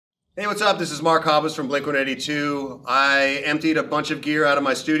Hey, what's up? This is Mark Hoppus from blink-182. I emptied a bunch of gear out of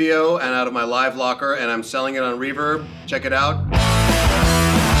my studio and out of my live locker, and I'm selling it on Reverb. Check it out.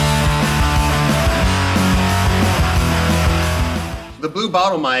 The blue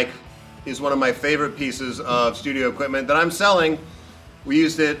bottle mic is one of my favorite pieces of studio equipment that I'm selling. We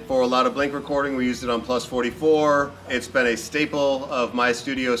used it for a lot of Blink recording. We used it on Plus 44. It's been a staple of my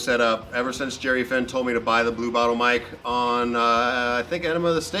studio setup ever since Jerry Finn told me to buy the blue bottle mic on, I think, Enema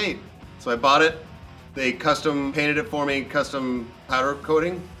of the State. So I bought it. They custom painted it for me, custom powder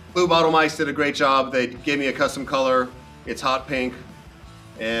coating. Blue bottle mics did a great job. They gave me a custom color. It's hot pink,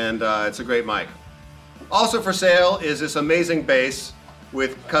 and it's a great mic. Also for sale is this amazing bass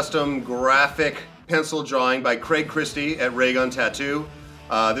with custom graphic pencil drawing by Craig Christie at Ray Gun Tattoo.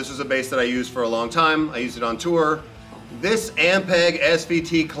 This was a bass that I used for a long time. I used it on tour. This Ampeg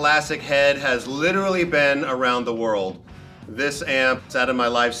SVT Classic head has literally been around the world. This amp sat in my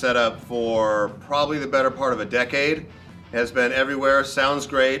live setup for probably the better part of a decade. It has been everywhere, sounds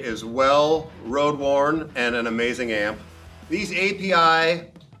great, is well road worn, and an amazing amp. These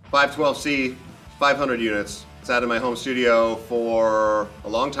API 512C 500 units sat in my home studio for a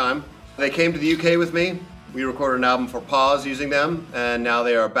long time. They came to the UK with me. We recorded an album for Pause using them, and now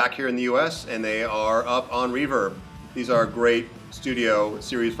they are back here in the US and they are up on Reverb. These are great studio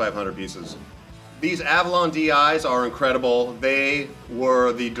Series 500 pieces. These Avalon DIs are incredible. They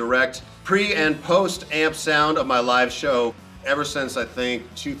were the direct pre and post amp sound of my live show ever since I think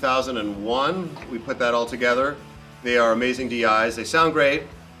 2001. We put that all together. They are amazing DIs. They sound great.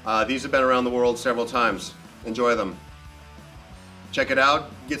 These have been around the world several times. Enjoy them. Check it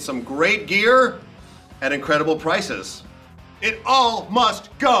out. Get some great gear at incredible prices. It all must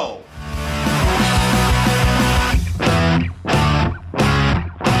go.